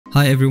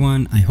Hi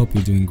everyone, I hope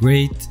you're doing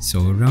great.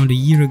 So around a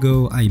year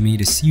ago, I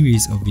made a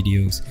series of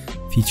videos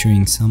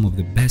featuring some of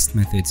the best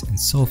methods and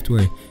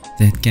software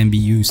that can be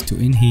used to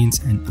enhance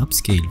and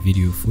upscale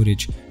video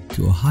footage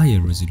to a higher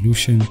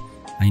resolution.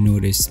 I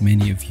noticed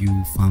many of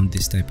you found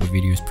this type of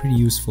videos pretty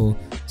useful,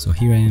 so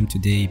here I am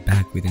today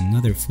back with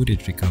another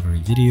footage recovery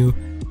video.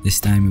 This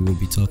time we will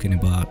be talking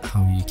about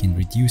how you can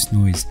reduce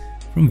noise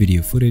from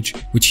video footage,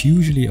 which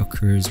usually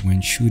occurs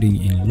when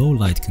shooting in low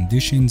light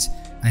conditions.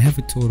 I have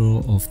a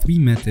total of 3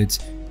 methods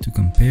to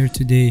compare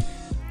today.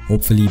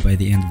 Hopefully by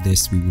the end of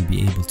this we will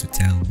be able to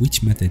tell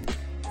which method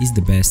is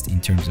the best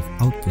in terms of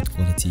output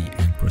quality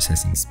and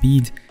processing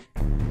speed.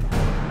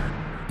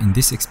 In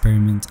this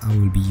experiment I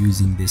will be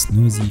using this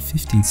noisy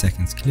 15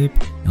 seconds clip.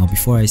 Now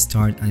before I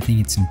start, I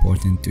think it's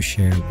important to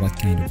share what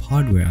kind of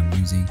hardware I'm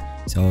using,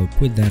 so I'll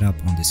put that up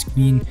on the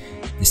screen.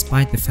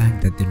 Despite the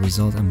fact that the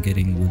result I'm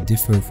getting will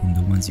differ from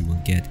the ones you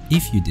will get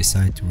if you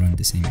decide to run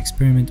the same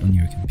experiment on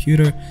your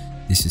computer,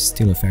 this is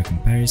still a fair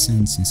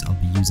comparison since I'll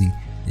be using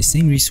the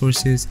same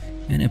resources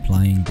and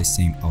applying the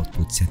same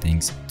output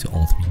settings to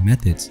all 3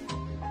 methods.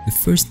 The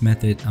first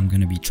method I'm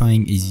going to be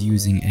trying is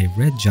using a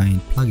Red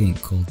Giant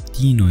plugin called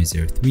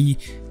Denoiser III.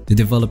 The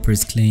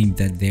developers claim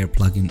that their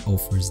plugin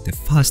offers the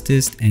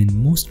fastest and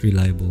most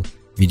reliable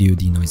video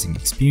denoising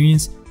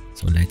experience,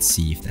 so let's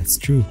see if that's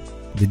true.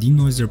 The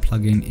Denoiser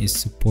plugin is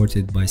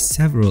supported by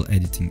several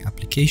editing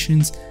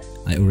applications.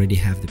 I already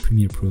have the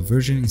Premiere Pro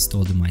version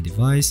installed on my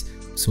device,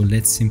 so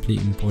let's simply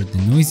import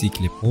the noisy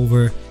clip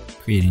over,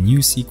 create a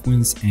new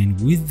sequence, and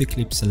with the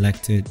clip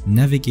selected,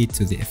 navigate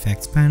to the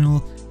effects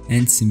panel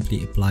and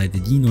simply apply the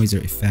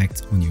denoiser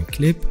effect on your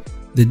clip.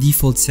 The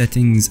default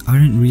settings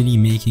aren't really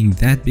making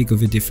that big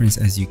of a difference,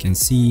 as you can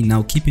see.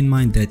 Now keep in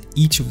mind that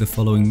each of the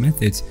following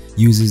methods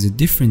uses a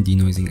different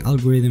denoising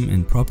algorithm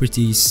and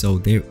properties, so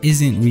there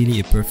isn't really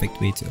a perfect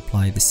way to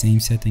apply the same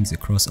settings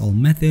across all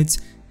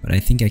methods, but I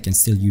think I can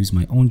still use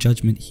my own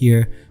judgment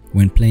here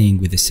when playing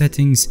with the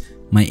settings.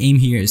 My aim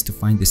here is to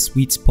find the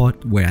sweet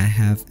spot where I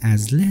have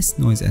as less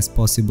noise as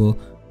possible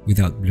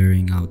without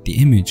blurring out the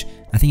image.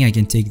 I think I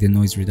can take the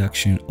noise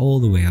reduction all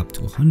the way up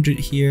to 100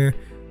 here.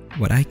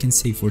 What I can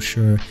say for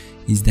sure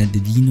is that the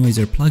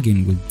Denoiser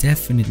plugin will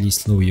definitely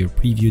slow your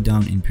preview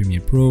down in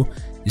Premiere Pro.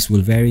 This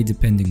will vary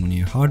depending on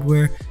your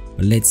hardware,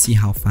 but let's see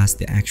how fast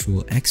the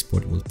actual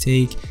export will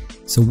take.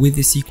 So with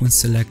the sequence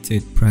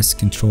selected, press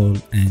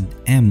Ctrl and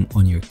M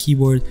on your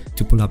keyboard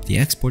to pull up the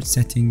export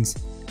settings.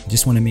 I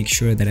just want to make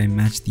sure that I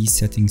match these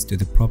settings to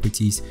the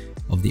properties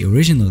of the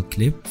original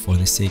clip for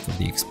the sake of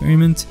the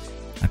experiment.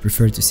 I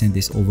prefer to send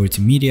this over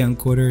to media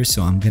encoder,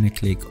 so I'm gonna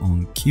click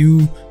on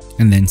Q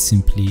and then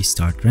simply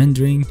start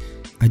rendering.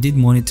 I did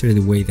monitor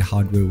the way the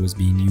hardware was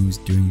being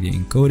used during the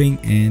encoding,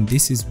 and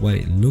this is what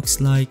it looks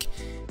like.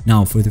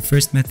 Now for the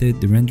first method,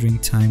 the rendering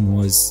time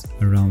was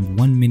around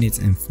 1 minute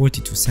and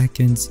 42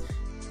 seconds.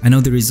 I know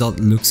the result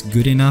looks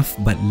good enough,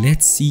 but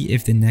let's see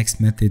if the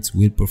next methods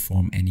will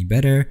perform any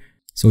better.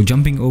 So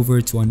jumping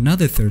over to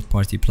another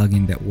third-party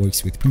plugin that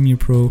works with Premiere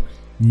Pro,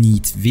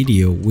 Neat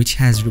Video, which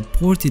has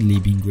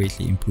reportedly been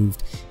greatly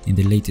improved in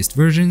the latest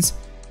versions.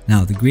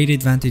 Now the great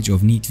advantage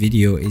of Neat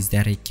Video is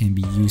that it can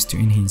be used to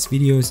enhance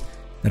videos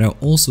that are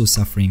also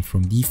suffering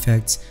from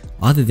defects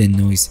other than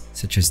noise,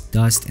 such as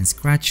dust and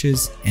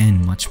scratches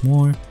and much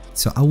more.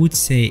 So I would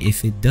say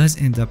if it does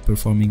end up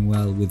performing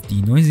well with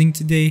denoising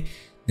today,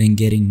 then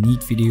getting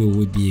Neat Video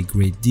would be a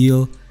great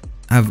deal.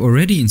 I've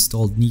already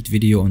installed Neat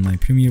Video on my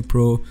Premiere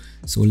Pro,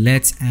 so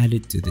let's add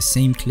it to the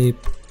same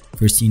clip.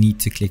 First you need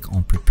to click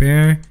on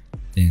Prepare,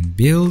 then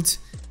Build.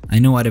 I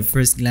know at a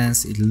first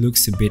glance it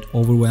looks a bit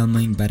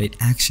overwhelming, but it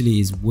actually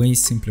is way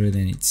simpler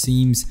than it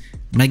seems.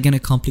 I'm not gonna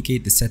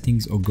complicate the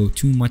settings or go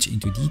too much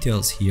into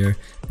details here,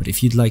 but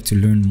if you'd like to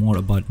learn more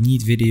about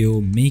Neat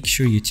Video, make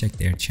sure you check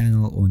their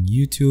channel on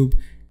YouTube,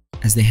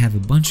 as they have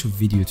a bunch of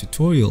video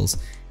tutorials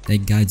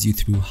that guides you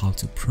through how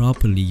to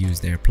properly use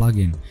their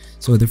plugin.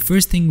 So the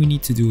first thing we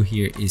need to do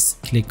here is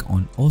click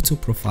on Auto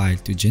Profile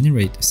to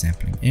generate a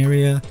sampling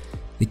area.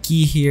 The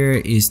key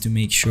here is to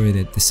make sure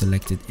that the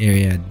selected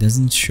area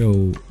doesn't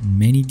show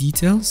many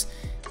details,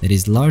 that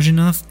is large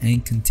enough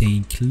and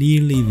contain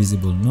clearly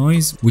visible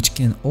noise, which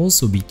can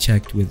also be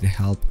checked with the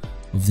help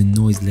of the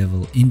noise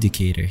level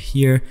indicator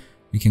here.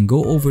 We can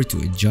go over to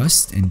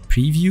Adjust and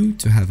Preview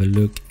to have a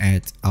look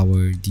at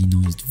our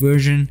denoised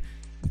version.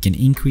 We can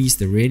increase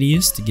the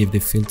radius to give the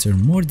filter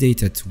more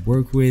data to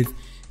work with,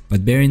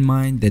 but bear in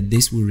mind that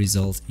this will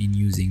result in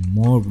using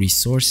more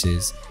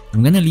resources.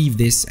 I'm gonna leave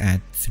this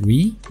at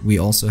 3. We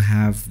also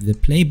have the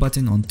play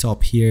button on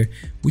top here,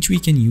 which we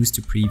can use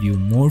to preview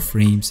more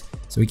frames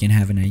so we can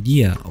have an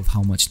idea of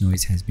how much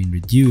noise has been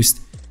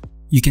reduced.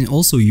 You can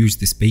also use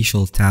the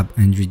spatial tab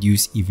and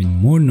reduce even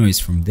more noise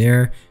from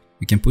there.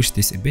 We can push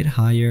this a bit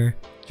higher.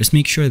 Just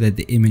make sure that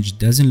the image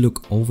doesn't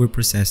look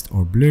over-processed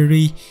or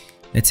blurry.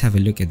 Let's have a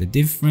look at the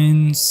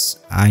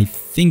difference. I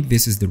think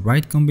this is the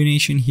right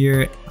combination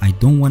here. I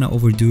don't want to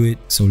overdo it,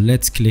 so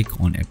let's click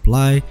on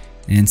Apply.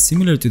 And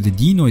similar to the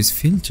denoise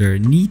filter,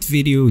 Neat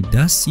Video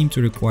does seem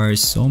to require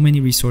so many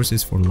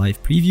resources for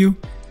live preview.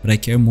 but I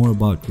care more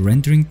about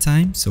rendering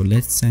time. So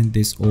let's send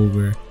this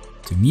over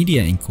to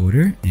media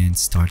encoder and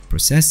start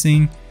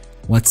processing.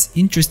 What's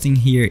interesting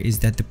here is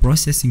that the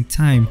processing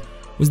time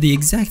was the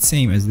exact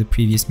same as the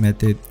previous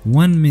method,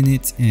 1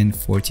 minute and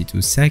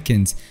 42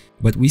 seconds,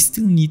 but we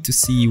still need to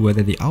see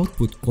whether the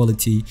output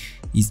quality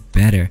is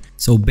better.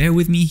 So bear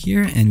with me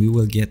here and we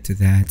will get to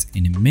that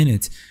in a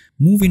minute.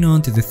 Moving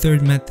on to the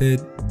third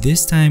method,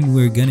 this time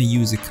we're gonna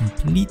use a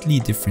completely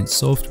different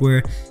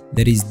software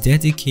that is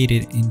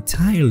dedicated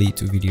entirely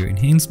to video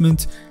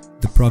enhancement.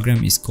 The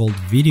program is called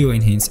Video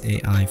Enhance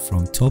AI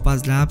from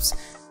Topaz Labs.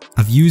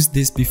 I've used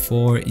this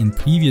before in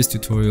previous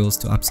tutorials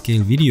to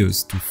upscale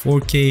videos to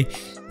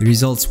 4K. The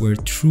results were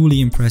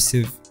truly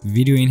impressive.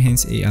 Video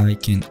Enhance AI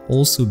can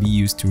also be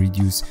used to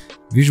reduce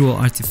visual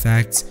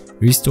artifacts,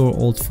 restore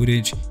old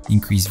footage,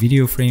 increase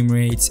video frame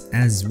rates,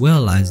 as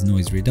well as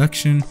noise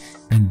reduction.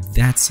 And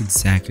that's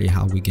exactly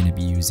how we're gonna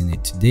be using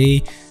it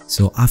today.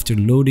 So after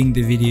loading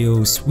the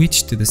video,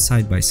 switch to the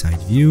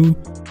side-by-side view.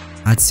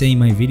 I'd say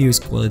my video's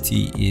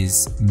quality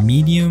is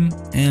medium,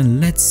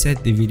 and let's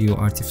set the video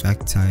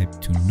artifact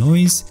type to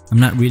noise. I'm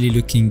not really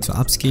looking to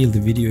upscale the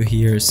video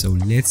here, so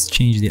let's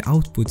change the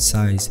output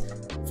size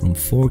from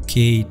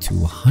 4K to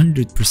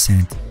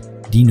 100%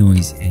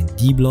 denoise and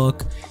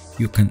deblock.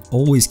 You can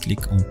always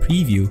click on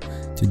preview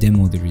to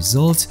demo the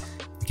results.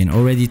 You can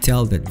already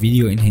tell that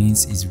Video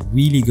Enhance is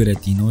really good at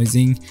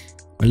denoising,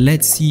 but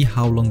let's see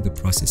how long the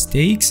process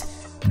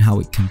takes and how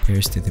it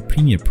compares to the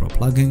Premiere Pro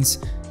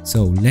plugins.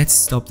 So let's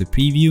stop the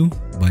preview.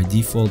 By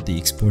default, the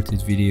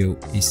exported video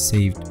is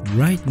saved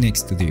right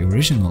next to the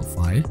original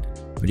file,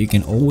 but you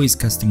can always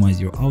customize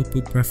your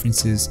output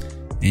preferences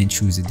and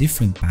choose a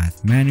different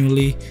path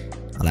manually.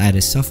 I'll add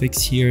a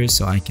suffix here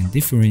so I can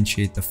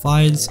differentiate the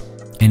files,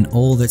 and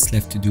all that's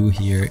left to do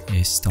here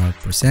is start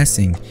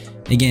processing.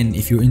 Again,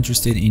 if you're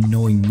interested in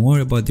knowing more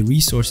about the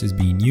resources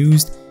being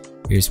used,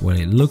 here's what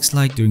it looks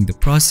like during the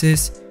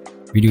process.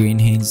 Video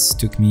Enhance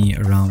took me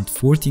around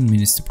 14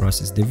 minutes to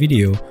process the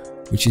video,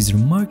 which is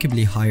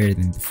remarkably higher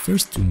than the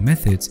first two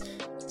methods.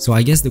 So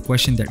I guess the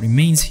question that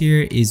remains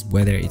here is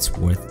whether it's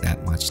worth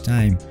that much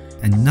time.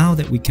 And now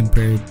that we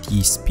compared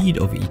the speed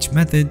of each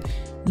method,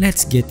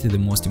 let's get to the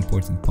most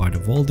important part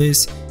of all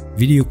this,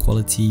 video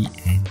quality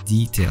and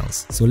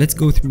details. So let's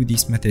go through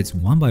these methods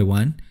one by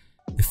one.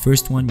 The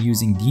first one,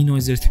 using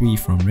Denoiser III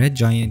from Red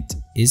Giant,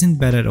 isn't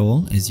bad at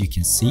all. As you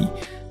can see,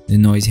 the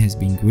noise has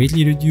been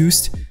greatly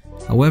reduced.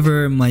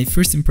 However, my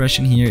first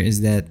impression here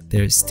is that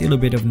there's still a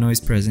bit of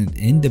noise present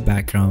in the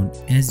background,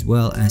 as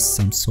well as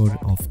some sort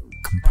of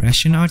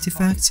compression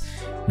artifacts.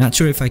 Not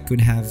sure if I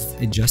could have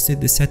adjusted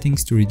the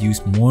settings to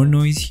reduce more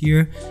noise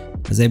here,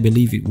 as I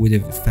believe it would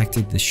have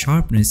affected the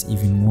sharpness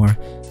even more,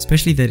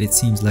 especially that it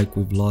seems like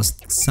we've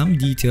lost some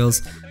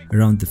details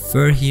around the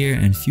fur here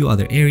and a few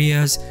other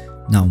areas.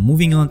 Now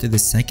moving on to the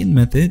second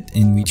method,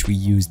 in which we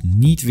used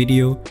neat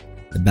video,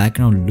 the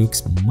background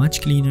looks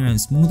much cleaner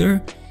and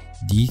smoother.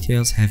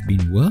 Details have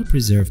been well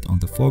preserved on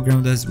the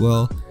foreground as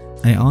well.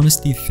 I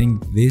honestly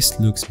think this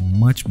looks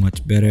much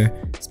better,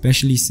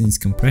 especially since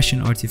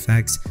compression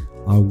artifacts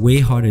are way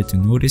harder to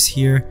notice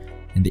here,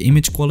 and the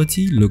image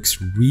quality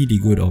looks really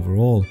good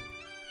overall.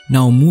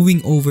 Now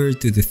moving over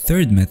to the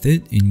third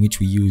method, in which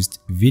we used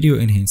Video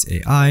Enhance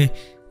AI,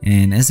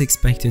 and as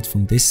expected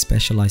from this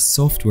specialized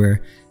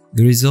software,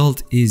 the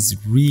result is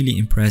really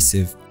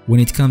impressive. When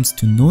it comes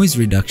to noise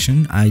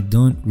reduction, I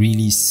don't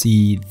really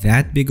see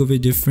that big of a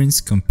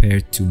difference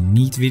compared to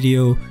neat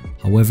video.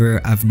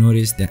 However, I've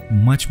noticed that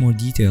much more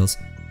details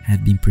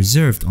have been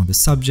preserved on the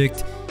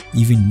subject,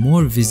 even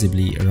more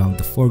visibly around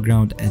the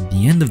foreground at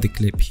the end of the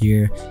clip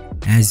here,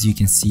 as you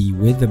can see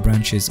with the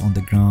branches on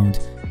the ground,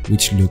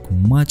 which look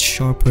much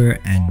sharper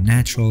and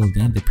natural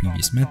than the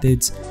previous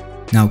methods.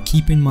 Now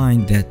keep in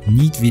mind that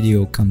neat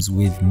video comes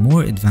with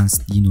more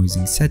advanced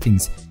denoising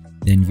settings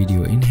than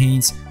Video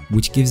Enhance,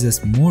 which gives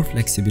us more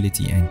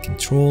flexibility and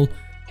control.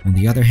 On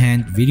the other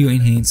hand, Video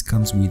Enhance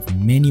comes with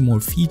many more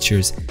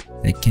features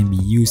that can be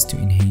used to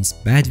enhance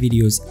bad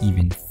videos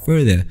even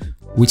further,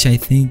 which I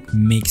think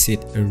makes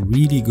it a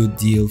really good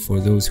deal for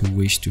those who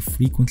wish to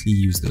frequently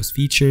use those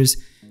features.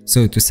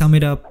 So to sum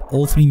it up,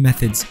 all three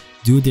methods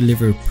do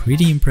deliver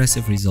pretty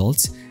impressive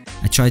results.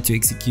 I tried to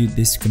execute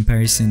this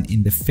comparison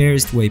in the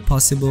fairest way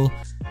possible.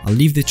 I'll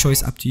leave the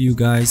choice up to you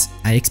guys.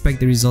 I expect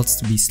the results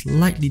to be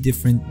slightly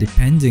different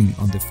depending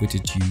on the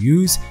footage you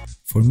use.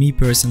 For me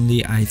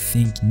personally, I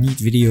think neat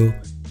video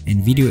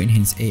and Video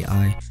Enhance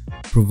AI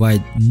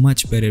provide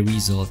much better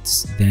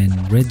results than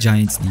Red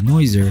Giant's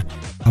Denoiser.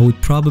 I would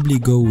probably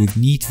go with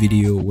neat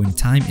video when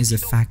time is a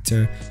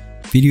factor.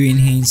 Video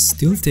Enhance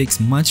still takes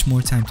much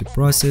more time to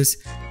process,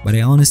 but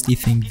I honestly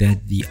think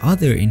that the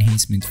other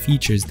enhancement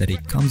features that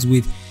it comes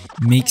with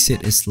makes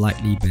it a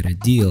slightly better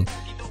deal.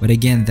 But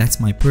again, that's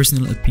my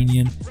personal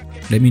opinion.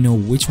 Let me know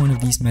which one of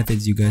these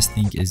methods you guys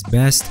think is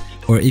best,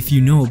 or if you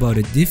know about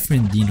a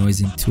different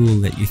denoising tool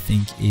that you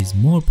think is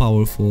more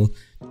powerful,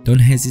 don't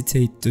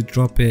hesitate to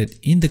drop it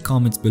in the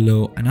comments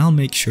below and I'll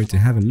make sure to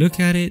have a look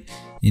at it.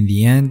 In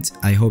the end,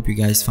 I hope you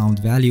guys found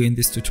value in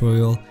this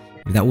tutorial.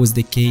 If that was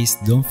the case,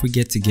 don't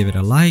forget to give it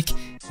a like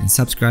and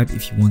subscribe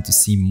if you want to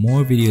see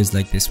more videos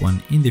like this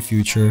one in the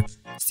future.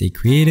 Stay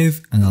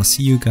creative, and I'll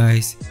see you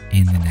guys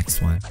in the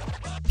next one.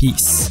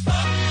 Peace.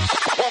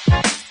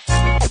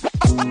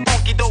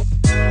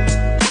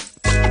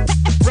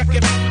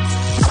 Record.